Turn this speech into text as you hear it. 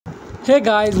Hey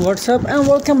guys, what's up and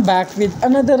welcome back with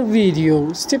another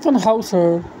video. Stephen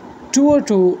Hauser tour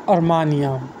to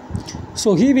Armenia.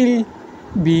 So he will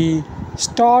be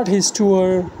start his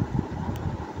tour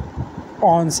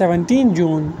on 17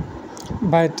 June,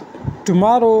 but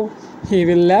tomorrow he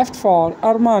will left for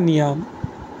Armenia.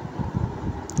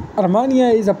 Armenia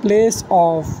is a place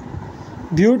of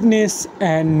beautiness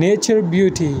and nature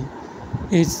beauty.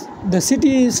 The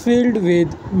city is filled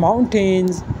with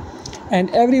mountains, and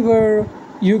everywhere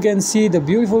you can see the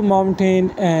beautiful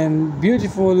mountain and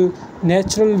beautiful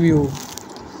natural view.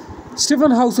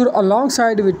 Stephen Hauser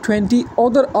alongside with 20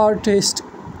 other artists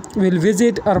will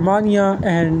visit Armenia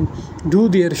and do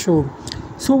their show.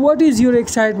 So what is your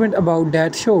excitement about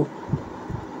that show?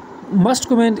 Must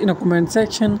comment in a comment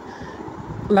section.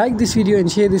 Like this video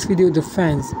and share this video with your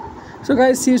fans. So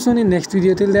guys, see you soon in next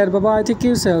video. Till there, bye bye. Take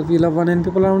care of yourself. You love one and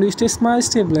people around you. Stay smile,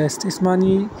 stay blessed, stay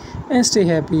money, and stay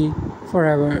happy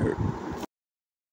forever.